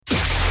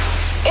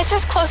It's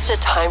as close to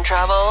time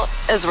travel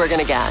as we're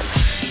gonna get.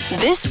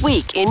 This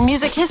Week in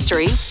Music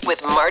History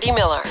with Marty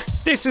Miller.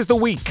 This is the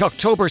week,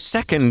 October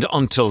 2nd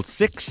until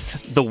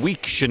 6th. The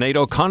week Sinead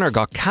O'Connor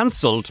got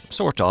cancelled,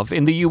 sort of,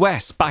 in the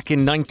US back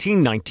in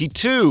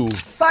 1992.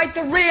 Fight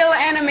the real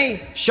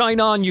enemy.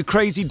 Shine On, You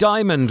Crazy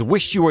Diamond,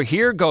 Wish You Were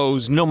Here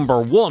goes number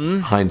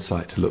 1.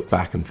 Hindsight to look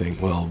back and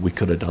think, well, we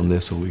could have done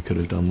this or we could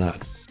have done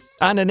that.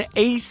 And an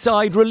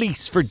A-side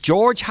release for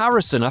George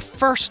Harrison, a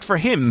first for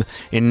him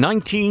in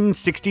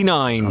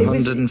 1969.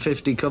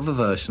 150 cover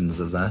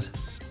versions of that.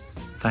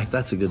 In fact,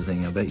 that's a good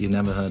thing. I bet you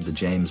never heard the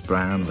James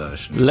Brown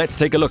version. Let's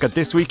take a look at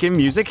This Week in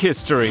Music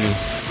History.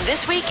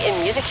 This Week in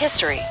Music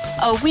History.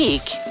 A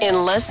week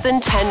in less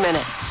than 10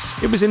 minutes.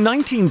 It was in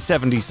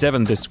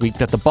 1977 this week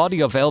that the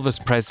body of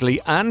Elvis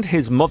Presley and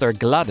his mother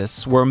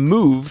Gladys were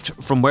moved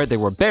from where they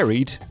were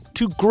buried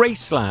to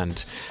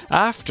Graceland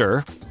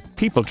after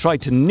people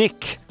tried to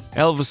nick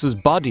Elvis's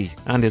body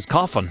and his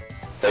coffin.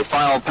 They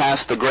filed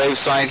past the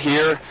gravesite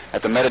here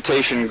at the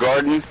Meditation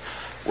Garden,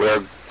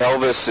 where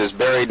Elvis is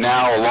buried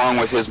now along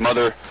with his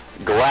mother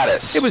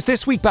Gladys. It was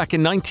this week back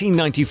in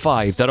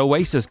 1995 that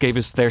Oasis gave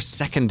us their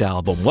second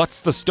album,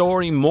 What's the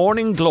Story?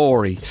 Morning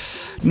Glory.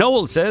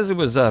 Noel says it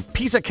was a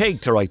piece of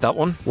cake to write that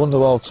one.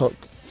 Wonderwall took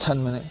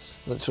 10 minutes,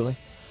 literally.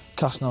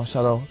 Cast No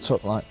Shadow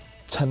took like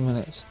 10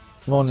 minutes.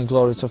 Morning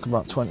Glory took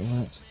about 20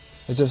 minutes.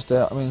 It just,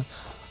 I mean,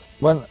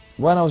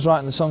 when I was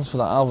writing the songs for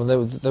that album, they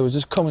were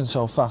just coming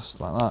so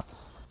fast like that.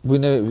 We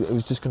knew it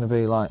was just going to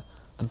be like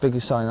the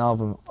biggest selling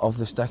album of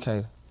this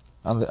decade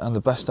and the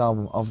best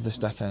album of this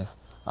decade.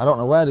 I don't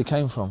know where they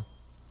came from,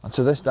 and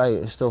to this day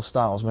it still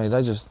startles me.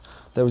 They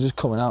were just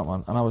coming out,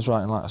 man, and I was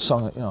writing like a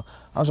song,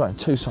 I was writing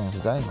 2 songs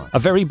a day, man. A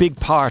very big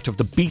part of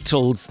the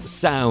Beatles'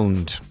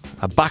 sound.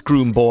 A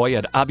backroom boy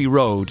at Abbey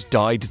Road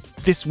died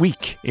this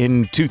week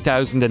in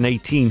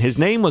 2018. His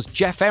name was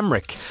Jeff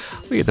Emerick.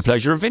 We had the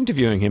pleasure of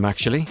interviewing him,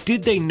 actually.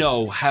 Did they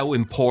know how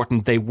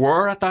important they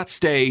were at that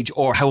stage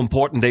or how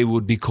important they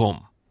would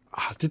become?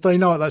 Did they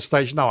know at that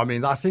stage? No, I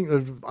mean, I think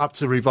that up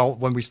to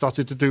when we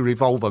started to do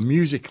Revolver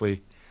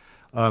musically,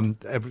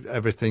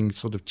 everything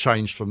sort of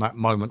changed from that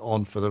moment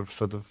on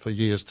for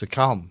years to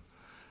come,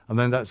 and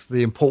then that's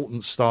the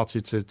importance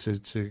started to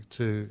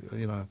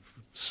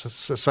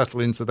settle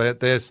into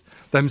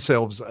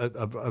themselves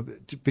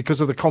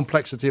because of the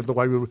complexity of the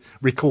way we were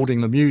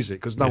recording the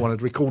music, because no one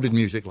had recorded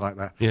music like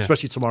that,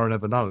 especially Tomorrow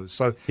Never Knows.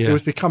 So it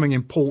was becoming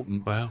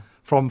important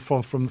from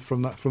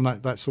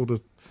that sort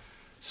of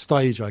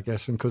stage, I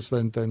guess, and because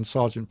then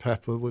Sgt.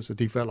 Pepper was a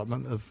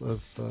development of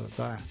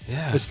that.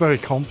 Yeah. It's very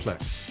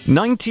complex.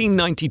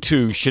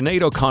 1992,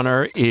 Sinead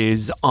O'Connor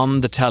is on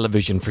the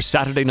television for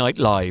Saturday Night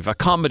Live, a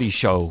comedy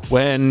show.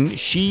 When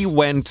she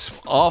went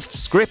off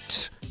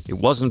script, it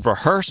wasn't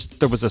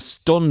rehearsed, there was a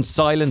stunned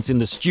silence in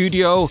the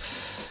studio.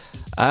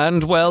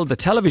 And, well, the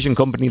television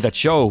company that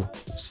show,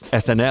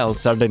 SNL,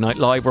 Saturday Night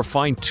Live, were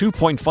fined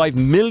 2.5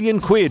 million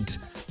quid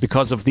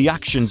because of the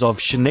actions of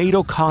Sinead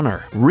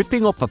O'Connor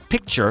ripping up a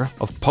picture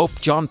of Pope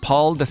John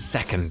Paul II.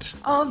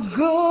 Of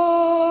good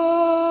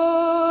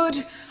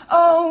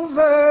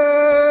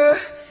over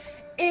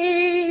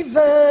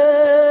evil.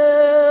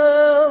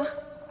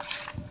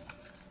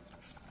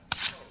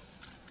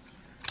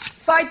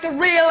 Fight the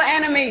real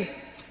enemy.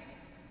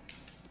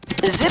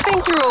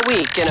 Zipping through a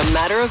week in a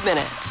matter of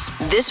minutes.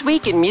 This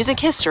Week in Music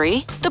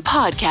History, the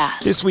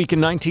podcast. This week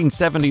in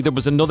 1970, there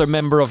was another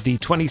member of the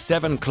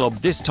 27 Club.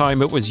 This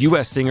time it was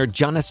US singer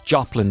Janis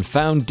Joplin,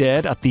 found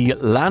dead at the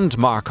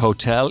Landmark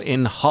Hotel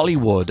in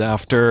Hollywood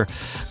after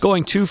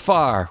going too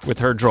far with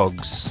her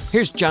drugs.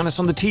 Here's Janis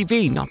on the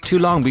TV not too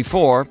long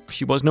before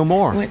she was no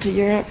more. Went to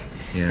Europe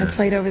and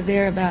played over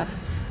there about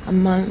a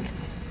month.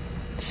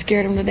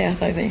 Scared him to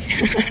death, I think.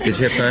 Did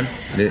you have fun?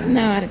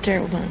 No, I had a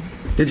terrible time.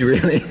 Did you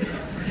really?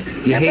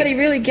 Nobody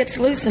really gets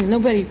loose and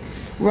nobody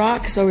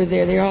rocks over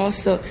there. They're all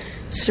so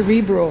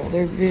cerebral.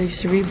 They're very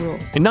cerebral.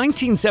 In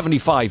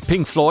 1975,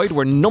 Pink Floyd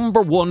were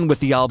number 1 with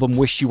the album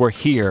Wish You Were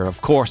Here.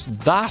 Of course,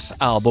 that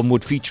album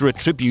would feature a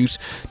tribute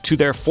to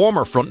their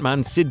former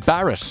frontman Syd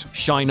Barrett.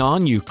 Shine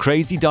On, You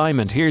Crazy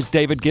Diamond. Here's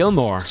David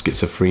Gilmour.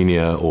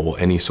 Schizophrenia or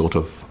any sort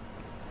of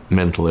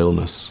mental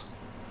illness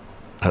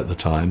at the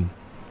time.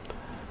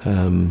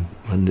 And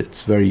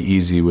it's very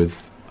easy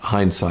with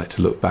hindsight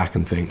to look back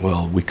and think,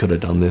 well, we could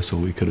have done this or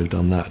we could have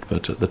done that.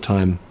 But at the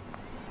time,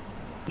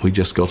 we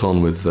just got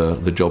on with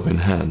the job in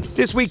hand.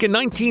 This week in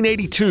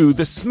 1982,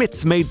 the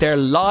Smiths made their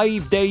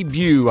live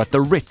debut at the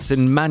Ritz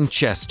in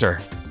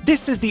Manchester.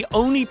 This is the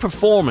only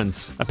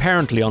performance,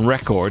 apparently on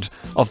record,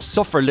 of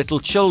Suffer Little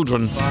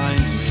Children. Find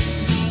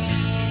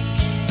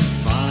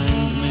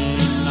me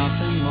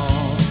nothing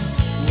more.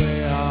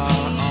 We are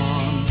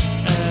on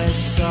a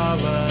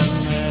southern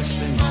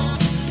nesting on.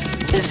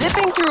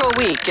 Zipping through a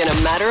week in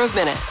a matter of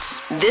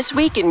minutes. This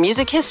Week in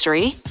Music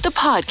History, the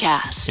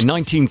podcast. In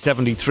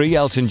 1973,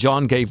 Elton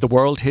John gave the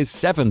world his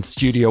 7th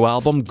studio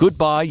album,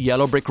 Goodbye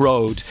Yellow Brick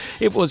Road.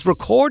 It was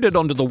recorded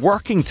under the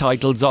working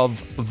titles of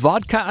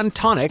Vodka and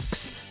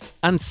Tonics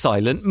and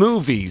silent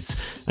movies.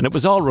 And it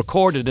was all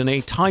recorded in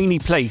a tiny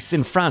place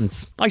in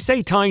France. I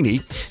say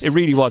tiny, it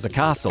really was a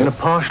castle. In a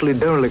partially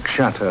derelict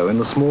chateau in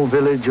the small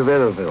village of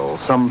Ereville,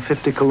 some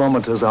 50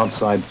 kilometres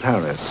outside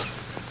Paris.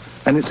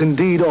 And it's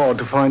indeed odd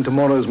to find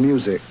tomorrow's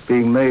music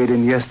being made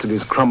in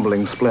yesterday's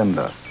crumbling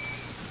splendour.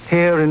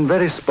 Here, in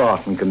very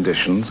Spartan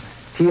conditions,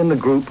 he and the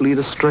group lead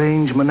a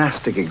strange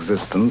monastic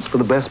existence for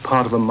the best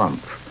part of a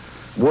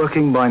month,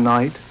 working by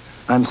night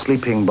and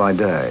sleeping by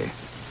day.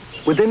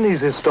 Within these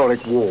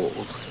historic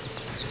walls,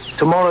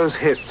 tomorrow's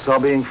hits are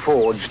being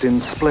forged in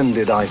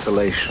splendid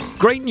isolation.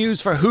 Great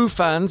news for Who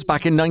fans.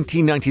 Back in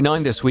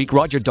 1999 this week,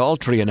 Roger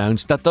Daltrey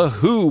announced that The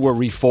Who were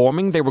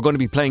reforming. They were going to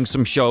be playing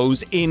some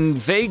shows in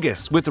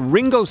Vegas with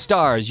Ringo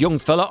Starr's young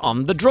fella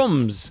on the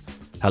drums.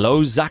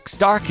 Hello, Zach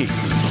Starkey.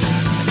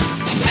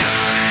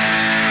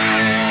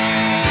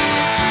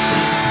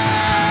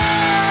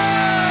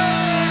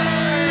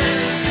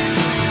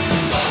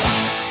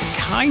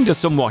 Kind of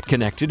somewhat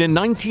connected. In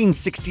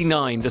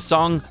 1969, the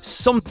song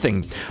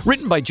Something,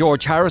 written by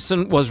George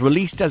Harrison, was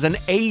released as an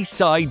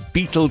A-side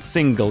Beatles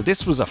single.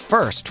 This was a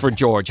first for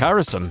George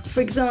Harrison.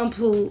 For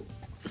example,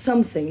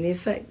 Something, the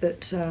effect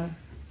that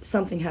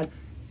Something had.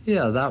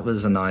 Yeah, that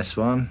was a nice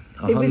one.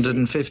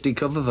 150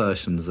 cover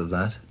versions of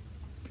that.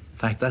 In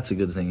fact, that's a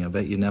good thing. I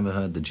bet you never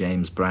heard the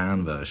James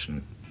Brown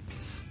version.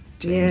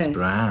 James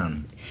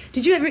Brown.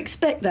 Did you ever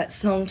expect that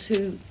song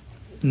to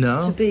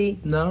be...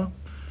 No.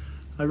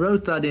 I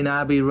wrote that in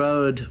Abbey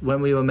Road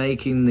when we were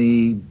making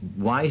the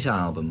White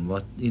Album.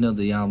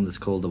 The album that's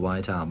called the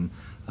White Album.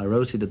 I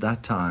wrote it at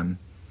that time.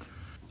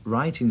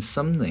 Writing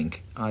Something,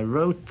 I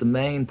wrote the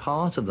main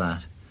part of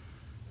that.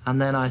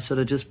 And then I sort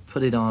of just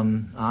put it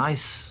on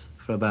ice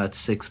for about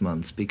 6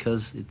 months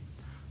because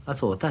I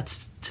thought,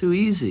 that's too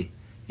easy.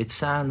 It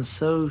sounds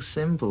so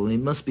simple. It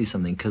must be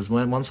something, because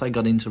once I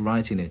got into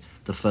writing it,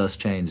 the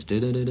first change,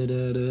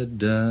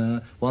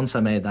 da-da-da-da-da-da. Once I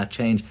made that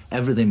change,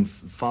 everything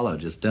followed,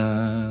 just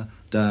da,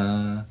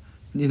 da,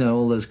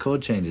 all those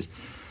chord changes.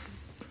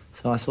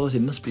 So I thought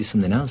it must be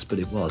something else, but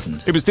it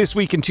wasn't. It was this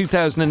week in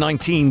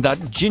 2019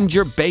 that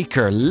Ginger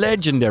Baker,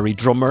 legendary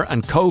drummer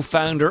and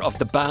co-founder of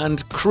the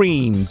band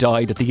Cream,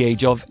 died at the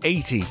age of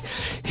 80.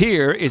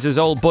 Here is his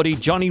old buddy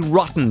Johnny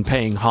Rotten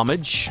paying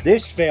homage.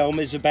 This film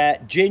is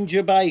about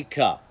Ginger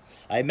Baker,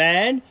 a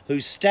man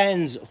who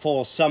stands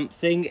for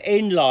something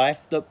in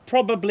life that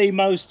probably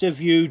most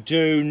of you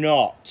do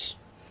not.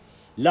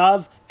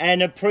 Love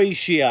and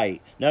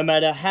appreciate, no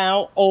matter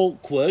how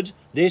awkward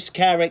this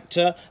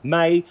character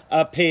may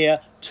appear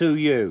to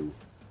you.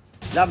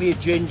 Love you,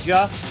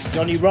 Ginger.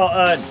 Johnny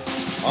Rotten.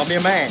 I'm your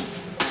man.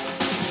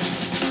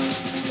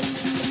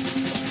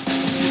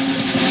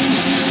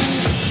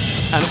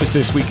 And it was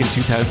this week in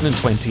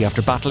 2020,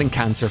 after battling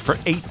cancer for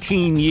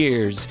 18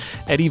 years,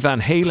 Eddie Van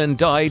Halen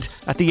died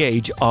at the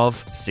age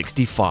of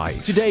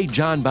 65. Today,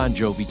 John Bon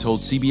Jovi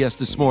told CBS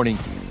This Morning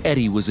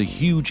Eddie was a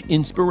huge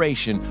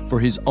inspiration for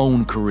his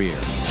own career.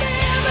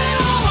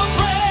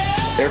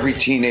 Every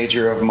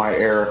teenager of my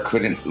era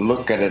couldn't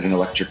look at an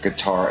electric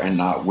guitar and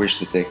not wish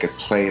that they could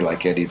play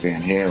like Eddie Van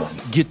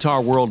Halen.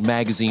 Guitar World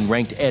magazine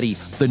ranked Eddie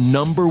the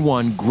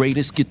 #1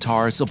 greatest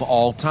guitarist of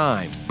all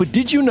time. But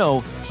did you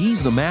know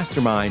he's the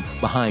mastermind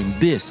behind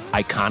this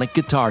iconic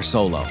guitar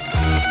solo?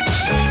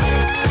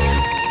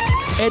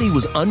 Eddie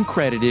was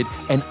uncredited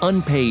and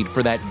unpaid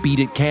for that Beat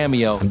It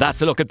cameo. And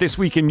that's a look at this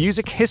week in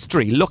music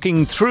history,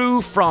 looking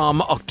through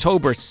from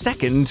October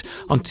 2nd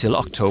until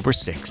October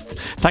 6th.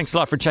 Thanks a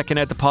lot for checking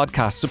out the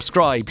podcast.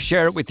 Subscribe,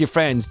 share it with your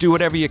friends, do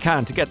whatever you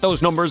can to get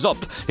those numbers up.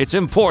 It's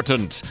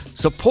important.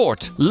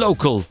 Support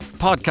local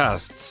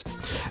podcasts.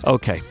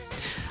 Okay.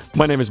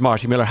 My name is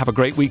Marty Miller. Have a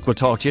great week. We'll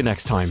talk to you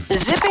next time.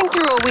 Zipping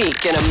through a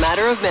week in a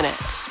matter of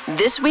minutes.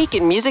 This Week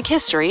in Music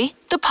History,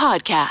 the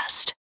podcast.